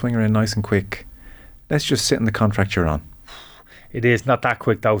 2026 will swing around nice and quick, let's just sit in the contract you're on? It is not that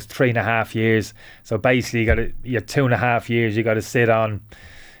quick though. 3.5 years. So basically, you're 2.5 years. You got to sit on,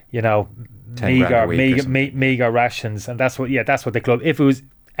 meager rations, and that's what the club. If it was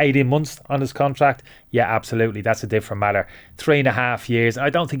 18 months on his contract, yeah, absolutely, that's a different matter. 3.5 years, I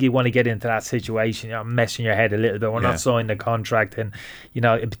don't think you want to get into that situation, messing your head a little bit. We're not signing a contract, and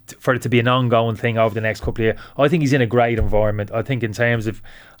for it to be an ongoing thing over the next couple of years. I think he's in a great environment. I think in terms of,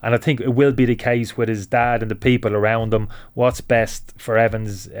 and I think it will be the case with his dad and the people around him, what's best for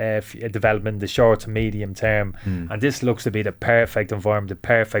Evan's development, the short to medium term. And this looks to be the perfect environment, the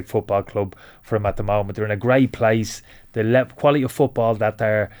perfect football club for him at the moment. They're in a great place. The quality of football that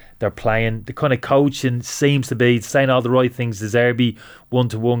they're playing, the kind of coaching seems to be saying all the right things. The Zerbi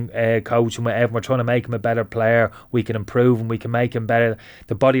one-to-one coaching with Evan, we're trying to make him a better player. We can improve him, we can make him better.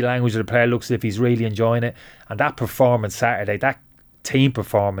 The body language of the player looks as if he's really enjoying it. And that performance Saturday, that team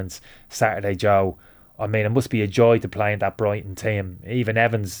performance Saturday, Joe, I mean, it must be a joy to play in that Brighton team. Even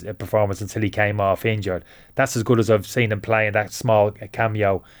Evan's performance until he came off injured, that's as good as I've seen him play in that small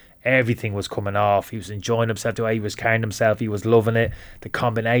cameo. Everything was coming off. He was enjoying himself, the way he was carrying himself. He was loving it. The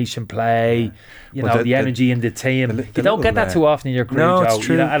combination play, the energy in the team. You don't get that too often in your career, Joe. It's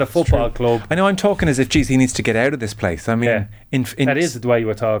true. At a football club. I know I'm talking as if, geez, he needs to get out of this place. I mean, that is the way you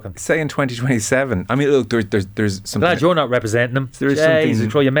were talking. Say in 2027. I mean, look, there's something. Glad you're not representing him. There is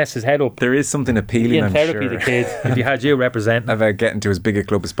something. You mess his head up. There is something appealing, I'm therapy, sure. the kid, if you had you representing about getting to as big a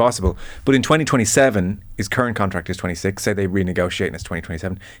club as possible. But in 2027, his current contract is 26. Say they renegotiate and it's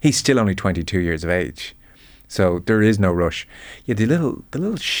 2027. He's still only 22 years of age, so there is no rush. Yeah, the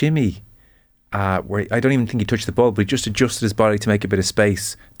little shimmy where I don't even think he touched the ball, but he just adjusted his body to make a bit of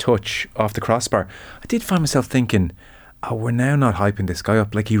space, touch off the crossbar. I did find myself thinking, oh, we're now not hyping this guy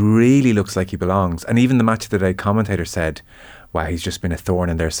up. Like, he really looks like he belongs. And even the Match of the Day commentator said, wow, he's just been a thorn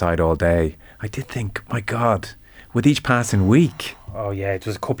in their side all day. I did think, my God, with each passing week. Oh yeah, it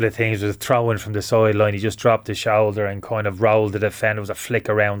was a couple of things. It was a throw-in from the sideline. He just dropped his shoulder and kind of rolled the defender. It was a flick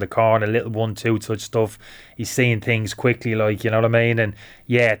around the corner, a little 1-2 touch stuff. He's seeing things quickly, like, you know what I mean? And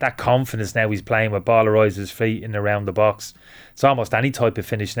yeah, that confidence now he's playing with, ball arrives his feet in around the box. It's almost any type of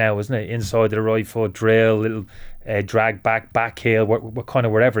finish now, isn't it? Inside the right foot, drill, little drag back heel, what kind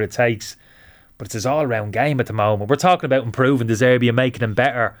of wherever it takes. But it's his all-round game at the moment. We're talking about improving the Zerbi and making him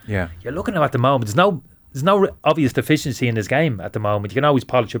better. Yeah, you're looking at the moment. There's no obvious deficiency in his game at the moment. You can always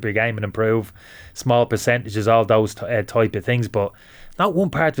polish up your game and improve small percentages, all those type of things, but not one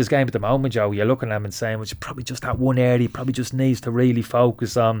part of his game at the moment, Joe. You're looking at him and saying, well, it's probably just that one area he probably just needs to really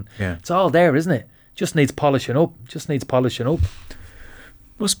focus on. Yeah. It's all there, isn't it? Just needs polishing up.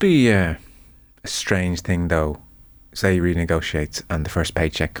 Must be a strange thing, though. Say he renegotiates and the first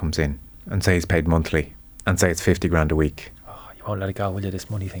paycheck comes in, and say he's paid monthly, and say it's 50 grand a week. Oh, you won't let it go, will you, this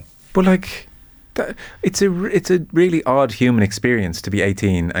money thing? But like, It's a really odd human experience to be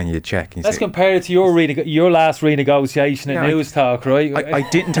 18 and you check. And you Let's say, compare it to your last renegotiation at News Talk, right? I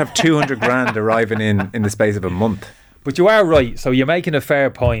didn't have 200 grand arriving in the space of a month. But you are right, so you're making a fair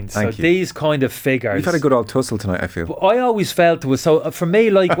point. Thank so you. These kind of figures... We've had a good old tussle tonight, I feel. But I always felt it was... So for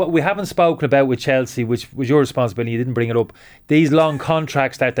me, like what we haven't spoken about with Chelsea, which was your responsibility, you didn't bring it up, these long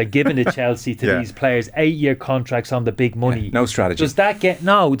contracts that they're giving to Chelsea to these players, 8-year contracts on the big money. Yeah, no strategy. Does that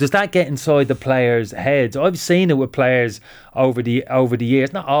get inside the players' heads? I've seen it with players over the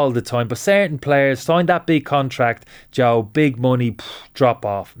years, not all the time, but certain players sign that big contract, Joe, big money, drop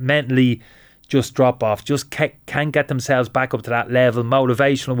off. Mentally... just drop off, just can't get themselves back up to that level,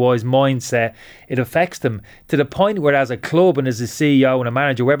 motivational wise, mindset. It affects them to the point where as a club and as a CEO and a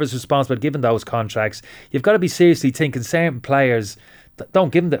manager, whoever's responsible for giving those contracts, you've got to be seriously thinking certain players,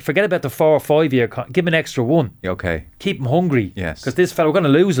 don't give them that, forget about the 4 or 5 year, give them an extra one. Okay. Keep them hungry. Yes. Because this fellow, we're going to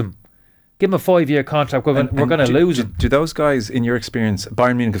lose him. Give him a 5-year contract. We're going to lose him. Do those guys, in your experience,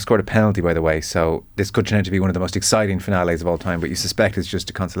 Bayern Munich have scored a penalty, by the way, so this could turn out to be one of the most exciting finales of all time, but you suspect it's just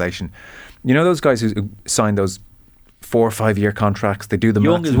a consolation. You know those guys who sign those 4 or 5 year contracts, they do the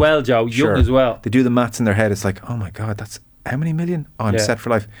Young maths as well, Joe. Sure. Young as well. They do the maths in their head. It's like, oh my God, that's how many million? Oh, I'm set for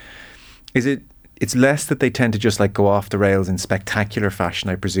life. It's less that they tend to just like go off the rails in spectacular fashion,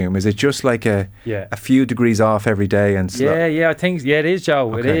 I presume. Is it just like a few degrees off every day and slow? Yeah, I think it is,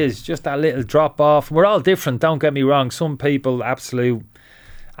 Joe. Okay. It is just that little drop off. We're all different. Don't get me wrong. Some people absolute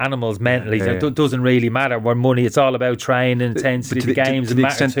animals mentally. It doesn't really matter. Where money, it's all about training, intensity, the games. To the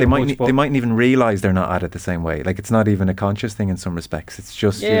extent they mightn't even realise they're not at it the same way. Like it's not even a conscious thing in some respects. It's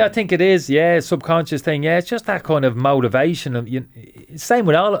just I think it is. Yeah, subconscious thing. Yeah, it's just that kind of motivation. Same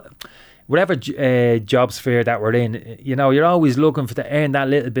with all. Whatever job sphere that we're in, you're always looking to earn that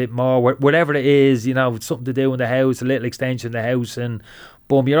little bit more, whatever it is, something to do in the house, a little extension in the house, and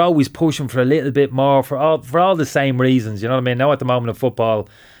boom, you're always pushing for a little bit more for all the same reasons. You know what I mean? Now at the moment of football,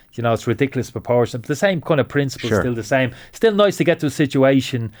 it's ridiculous proportion. But the same kind of principle, still the same. Still nice to get to a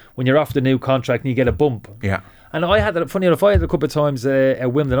situation when you're offered a new contract and you get a bump. Yeah. And I had funny enough, I had a couple of times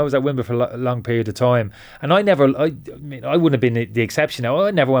at Wimbledon. I was at Wimbledon for a long period of time, and I wouldn't have been the exception now.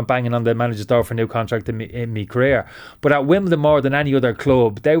 I never went banging on the manager's door for a new contract in my career. But at Wimbledon, more than any other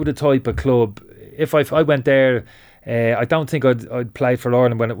club, they were the type of club. If I went there, I don't think I'd played for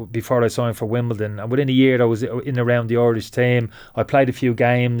Ireland before I signed for Wimbledon. And within a year, I was in and around the Irish team. I played a few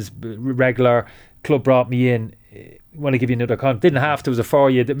games, regular. Club brought me in. Want to give you another contract. Didn't have to. It was a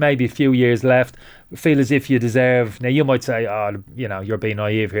 4-year, maybe a few years left. Feel as if you deserve. Now you might say, you're being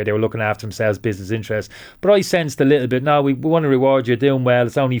naive here. They were looking after themselves, business interests. But I sensed a little bit. No, we want to reward you. You're doing well.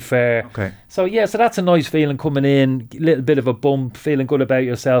 It's only fair. Okay. So so that's a nice feeling coming in. A little bit of a bump, feeling good about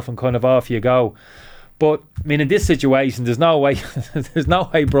yourself, and kind of off you go. But I mean, in this situation, there's no way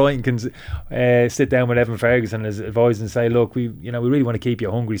Brighton can sit down with Evan Ferguson as advisor and say, look, we really want to keep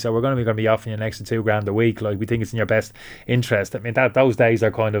you hungry, so we're going to be offering you an extra $2,000 a week. Like, we think it's in your best interest. I mean, those days are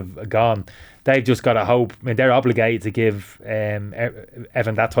kind of gone. They've just got to hope. I mean, they're obligated to give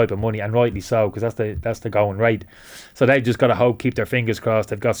Evan that type of money, and rightly so, because that's the going rate. So they've just got to hope, keep their fingers crossed.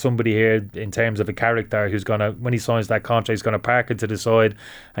 They've got somebody here in terms of a character who's going to, when he signs that contract, he's going to park it to the side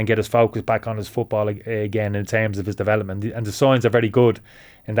and get his focus back on his football again in terms of his development. And the signs are very good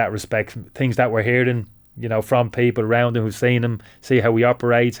in that respect. Things that we're hearing, from people around him who've seen him, see how he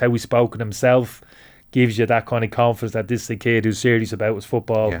operates, how he's spoken himself, gives you that kind of confidence that this is a kid who's serious about his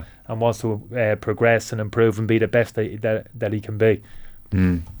football and wants to progress and improve and be the best that he can be.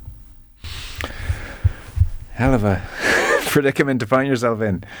 Hell of a predicament to find yourself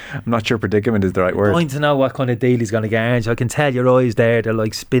in. I'm not sure predicament is the right word. Dying to know what kind of deal he's going to get, aren't you? I can tell your eyes there, they're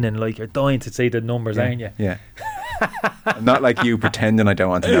like spinning, like you're dying to see the numbers, aren't you? Yeah. Not like you pretending I don't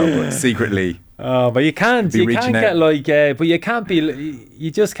want to know, but secretly. Oh, but you can't get like, but you can't be, you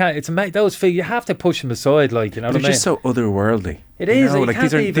just can't. It's those figures. You have to push them aside, like, you know what I mean? They're just so otherworldly. It is. Like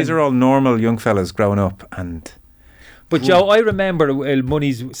these are all normal young fellas growing up, and. But Joe, I remember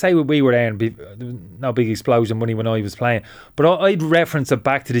money's, say we were earning, no big explosion money when I was playing, but I'd reference it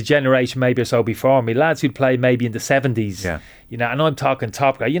back to the generation maybe or so before me, lads who'd played maybe in the 70s, and I'm talking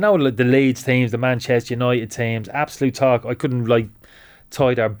top guy, the Leeds teams, the Manchester United teams, absolute talk. I couldn't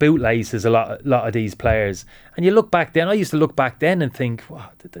tie their bootlaces, a lot of these players. And you look back then, I used to look back then and think, wow,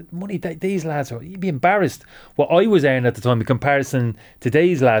 the money these lads are, you'd be embarrassed what I was earning at the time in comparison to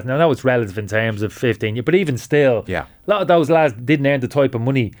these lads. Now I know it's relative in terms of 15, but even still, a lot of those lads didn't earn the type of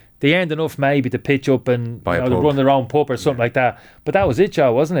money. They earned enough maybe to pitch up and run their own pub or something like that. But that was it,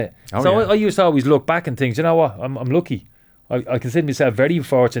 Joe, wasn't it? I used to always look back and think, you know what, I'm lucky. I consider myself very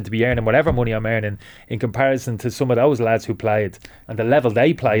fortunate to be earning whatever money I'm earning in comparison to some of those lads who played and the level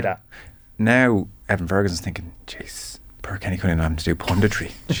they played at. now Evan Ferguson's thinking, jeez, poor Kenny Cunningham to do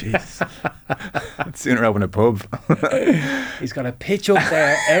punditry. Jeez. I'd sooner open a pub. He's got a pitch up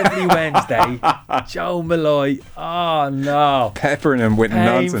there every Wednesday. Joe Molloy. Oh, no. Peppering him with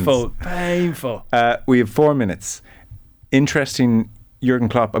nonsense. Painful. We have 4 minutes. Interesting, Jurgen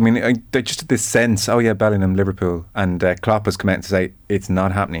Klopp. I mean, I just had this sense, Bellingham, Liverpool. And Klopp has come out to say it's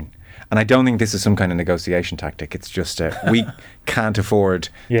not happening. And I don't think this is some kind of negotiation tactic. It's just we can't afford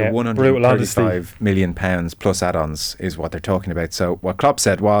the £135 million plus add-ons is what they're talking about. So what Klopp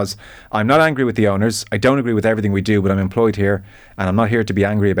said was, I'm not angry with the owners. I don't agree with everything we do, but I'm employed here and I'm not here to be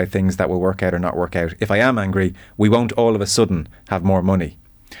angry about things that will work out or not work out. If I am angry, we won't all of a sudden have more money.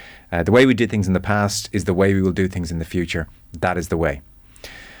 The way we did things in the past is the way we will do things in the future. That is the way.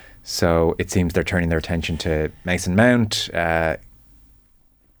 So it seems they're turning their attention to Mason Mount,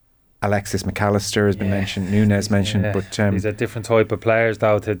 Alexis McAllister has been mentioned, Nunes mentioned, but these are different type of players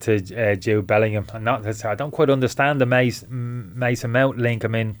though to Jude Bellingham. I don't quite understand the Mason Mount link. I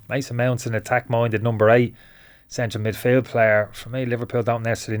mean, Mason Mount's an attack-minded number 8 central midfield player. For me, Liverpool don't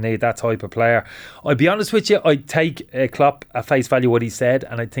necessarily need that type of player. I'll be honest with you, I take Klopp at face value what he said,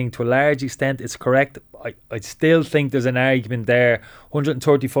 and I think to a large extent it's correct. I still think there's an argument there.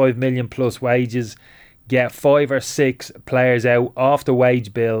 135 million plus wages, get 5 or 6 players out off the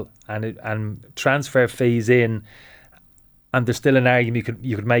wage bill and transfer fees in, and there's still an argument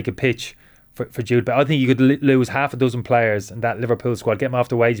you could make a pitch for Jude. But I think you could lose half a dozen players in that Liverpool squad, get them off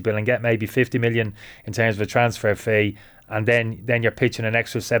the wage bill and get maybe 50 million in terms of a transfer fee, and then you're pitching an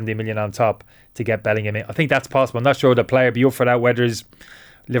extra 70 million on top to get Bellingham in. I think that's possible. I'm not sure the player be up for that, whether it's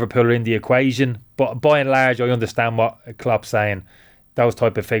Liverpool are in the equation, but by and large I understand what Klopp's saying. Those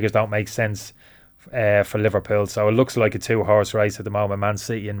type of figures don't make sense for Liverpool, so it looks like a 2-horse race at the moment, Man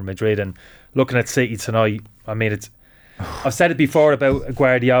City and Madrid. And looking at City tonight, I mean, I've said it before about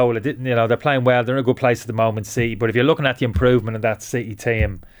Guardiola, they're playing well, they're in a good place at the moment, City, but if you're looking at the improvement of that City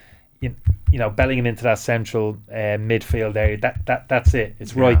team, you Bellingham into that central midfield area, that's it,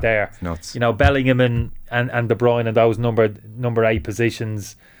 it's right there. It's nuts. Bellingham and De Bruyne and those number 8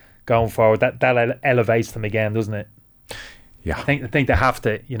 positions going forward, that elevates them again, doesn't it? Yeah, I think they have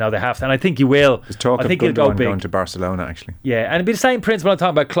to, and I think he will. There's talk I think of Gundogan going going to Barcelona, actually. Yeah, and it'd be the same principle I'm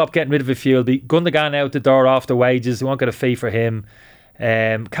talking about Klopp getting rid of a few. It'll be Gundogan out the door off the wages. We won't get a fee for him.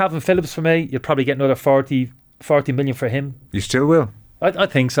 Calvin Phillips for me, you'll probably get another 40 million for him. You still will? I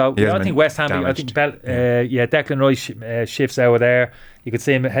think so. I think West Ham. Damaged. I think Declan Rice shifts out of there. You could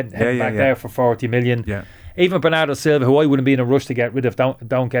see him heading back there for 40 million. Yeah. Even Bernardo Silva, who I wouldn't be in a rush to get rid of,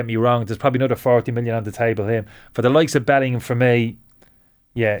 don't get me wrong, there's probably another 40 million on the table him. For the likes of Bellingham, for me,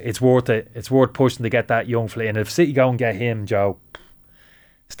 it's worth it. It's worth pushing to get that young fella in. If City go and get him, Joe,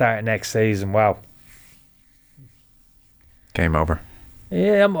 starting next season, wow. Game over.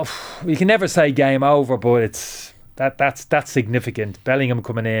 Yeah, you can never say game over, but that's significant. Bellingham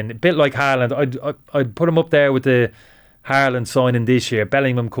coming in, a bit like Haaland. I'd put him up there with the Haaland signing this year.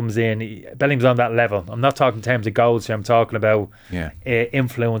 Bellingham comes in. Bellingham's on that level. I'm not talking in terms of goals here. I'm talking about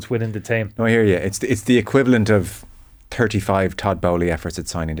influence within the team. No, I hear you. It's the equivalent of 35 Todd Bowley efforts at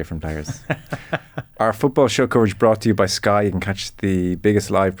signing different players. Our football show coverage brought to you by Sky. You can catch the biggest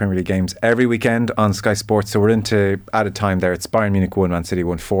live Premier League games every weekend on Sky Sports. So we're into added time there. It's Bayern Munich 1, Man City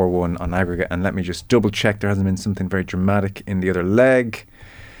 1, 4-1 on aggregate. And let me just double check there hasn't been something very dramatic in the other leg.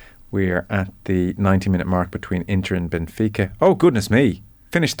 We're at the 90-minute mark between Inter and Benfica. Oh, goodness me.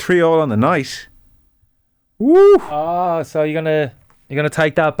 Finished 3-3 on the night. Woo! Oh, so you're gonna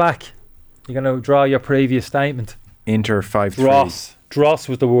take that back? You're going to draw your previous statement? Inter 5-3. Dross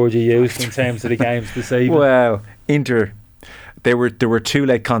was the word you used in terms of the games this evening. Well, Inter, there were 2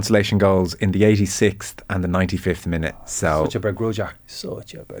 late consolation goals in the 86th and the 95th minute. So such a begrudger.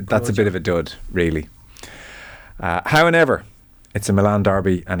 That's a bit of a dud, really. However, it's a Milan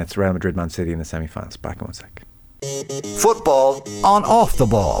derby and it's Real Madrid Man City in the semi-finals. Back in 1 sec. Football on Off the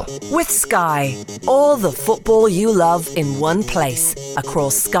Ball. With Sky. All the football you love in one place.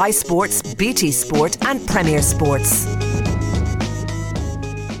 Across Sky Sports, BT Sport and Premier Sports.